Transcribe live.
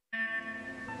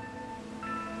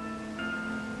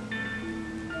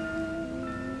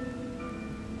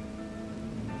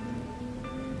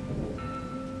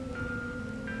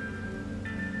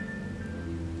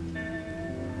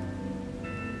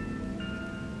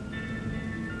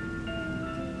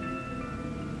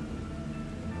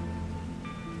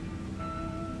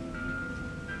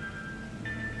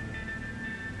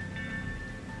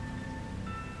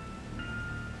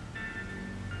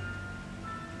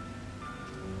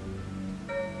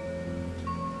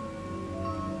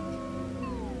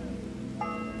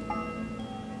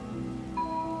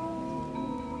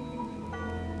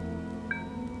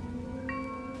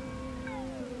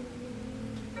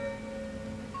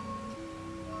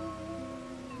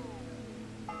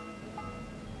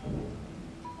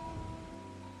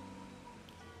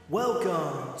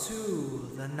Welcome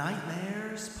to the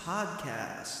Nightmares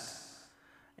Podcast.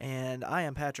 And I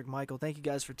am Patrick Michael. Thank you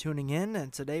guys for tuning in.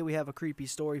 And today we have a creepy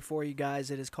story for you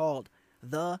guys. It is called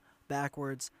The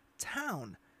Backwards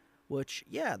Town. Which,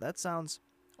 yeah, that sounds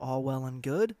all well and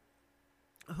good.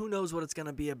 Who knows what it's going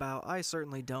to be about? I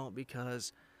certainly don't,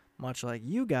 because much like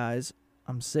you guys,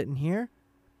 I'm sitting here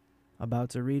about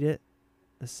to read it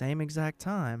the same exact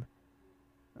time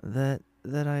that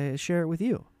I share it with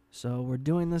you. So we're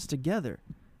doing this together.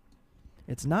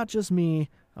 It's not just me,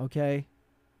 okay?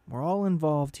 We're all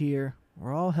involved here.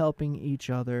 We're all helping each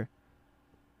other.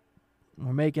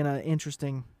 We're making an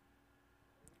interesting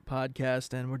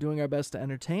podcast, and we're doing our best to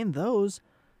entertain those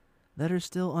that are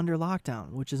still under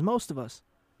lockdown, which is most of us.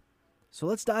 So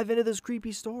let's dive into this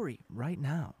creepy story right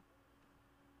now.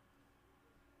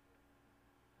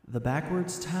 The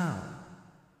Backwards Town.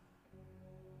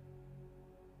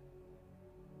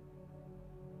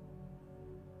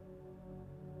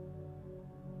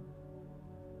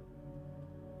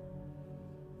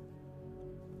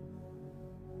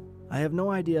 I have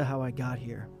no idea how I got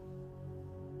here.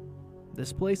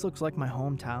 This place looks like my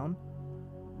hometown,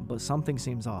 but something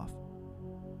seems off.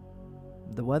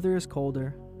 The weather is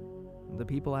colder, the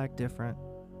people act different,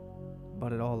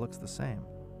 but it all looks the same.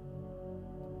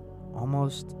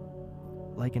 Almost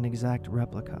like an exact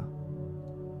replica.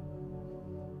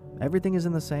 Everything is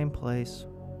in the same place.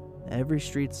 Every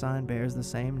street sign bears the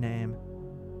same name.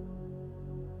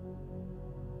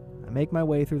 I make my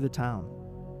way through the town,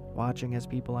 watching as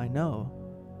people I know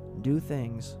do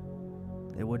things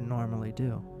they wouldn't normally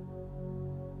do.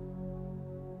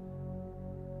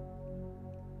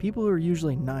 People who are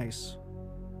usually nice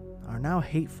are now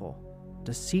hateful,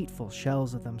 deceitful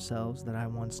shells of themselves that I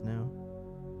once knew.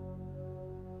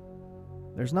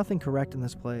 There's nothing correct in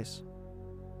this place,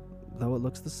 though it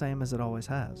looks the same as it always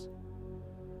has.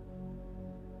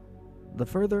 The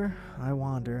further I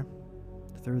wander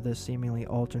through this seemingly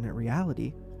alternate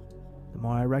reality, the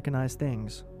more I recognize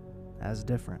things as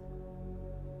different.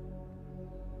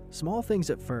 Small things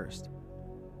at first,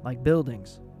 like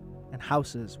buildings and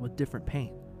houses with different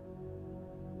paint.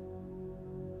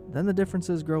 Then the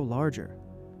differences grow larger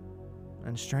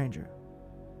and stranger.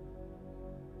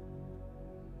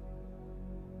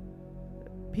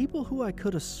 People who I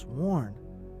could have sworn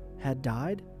had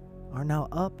died are now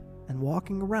up and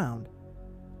walking around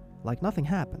like nothing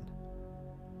happened.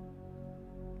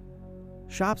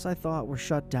 Shops I thought were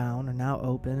shut down are now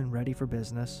open and ready for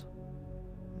business.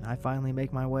 And I finally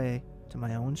make my way to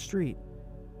my own street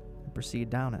and proceed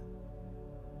down it.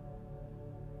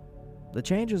 The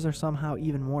changes are somehow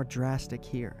even more drastic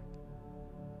here.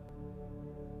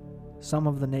 Some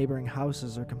of the neighboring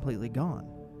houses are completely gone,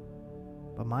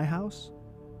 but my house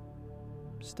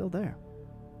is still there.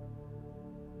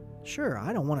 Sure,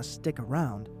 I don't want to stick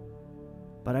around,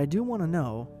 but I do want to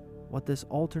know what this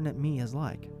alternate me is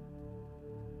like.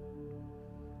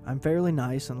 I'm fairly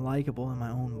nice and likable in my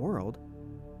own world,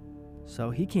 so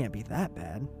he can't be that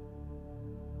bad.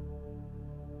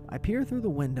 I peer through the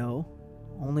window,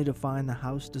 only to find the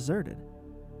house deserted.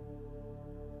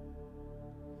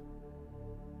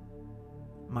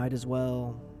 Might as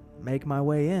well make my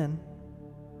way in.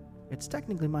 It's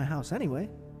technically my house anyway,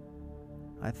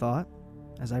 I thought,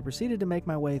 as I proceeded to make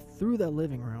my way through the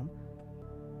living room.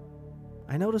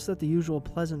 I noticed that the usual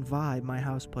pleasant vibe my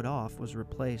house put off was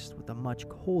replaced with a much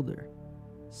colder,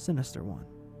 sinister one.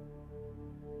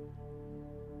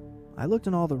 I looked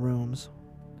in all the rooms,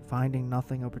 finding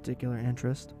nothing of particular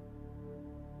interest,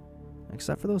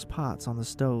 except for those pots on the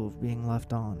stove being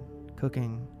left on,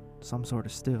 cooking some sort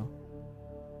of stew.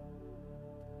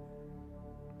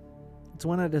 It's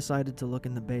when I decided to look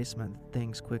in the basement that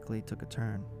things quickly took a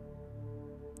turn.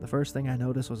 The first thing I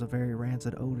noticed was a very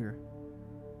rancid odor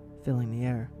filling the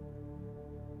air.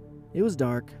 It was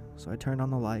dark, so I turned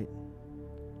on the light,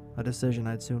 a decision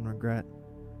I'd soon regret.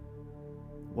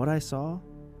 What I saw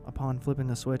upon flipping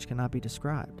the switch cannot be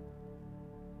described.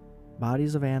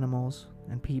 Bodies of animals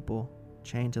and people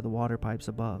chained to the water pipes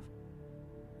above,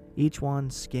 each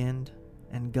one skinned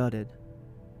and gutted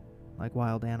like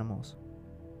wild animals.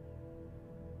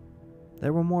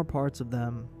 There were more parts of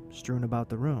them strewn about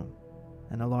the room,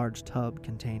 and a large tub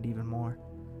contained even more.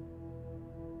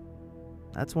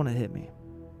 That's when it hit me.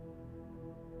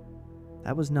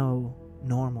 That was no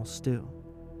normal stew.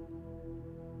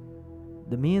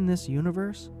 The me in this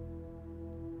universe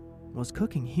was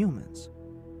cooking humans.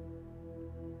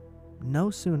 No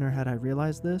sooner had I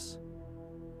realized this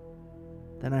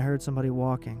than I heard somebody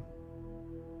walking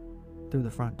through the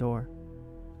front door.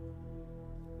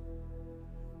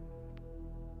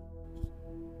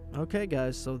 Okay,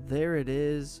 guys, so there it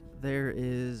is. There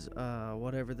is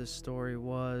whatever this story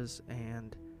was,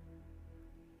 and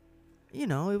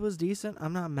it was decent.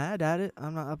 I'm not mad at it.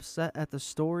 I'm not upset at the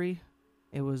story.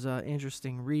 It was an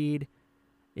interesting read.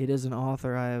 It is an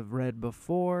author I have read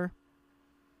before,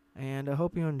 and I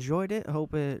hope you enjoyed it. I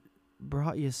hope it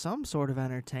brought you some sort of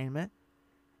entertainment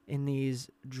in these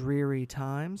dreary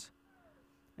times.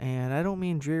 And I don't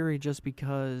mean dreary just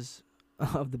because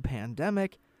of the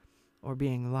pandemic or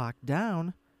being locked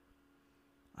down.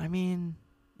 I mean,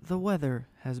 the weather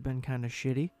has been kind of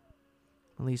shitty,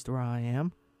 at least where I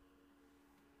am.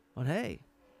 But hey,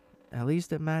 at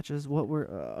least it matches what we're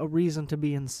a reason to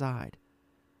be inside,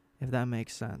 if that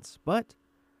makes sense. But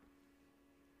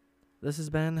this has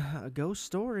been Ghost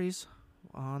Stories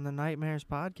on the Nightmares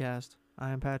podcast. I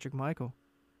am Patrick Michael.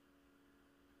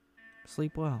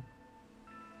 Sleep well.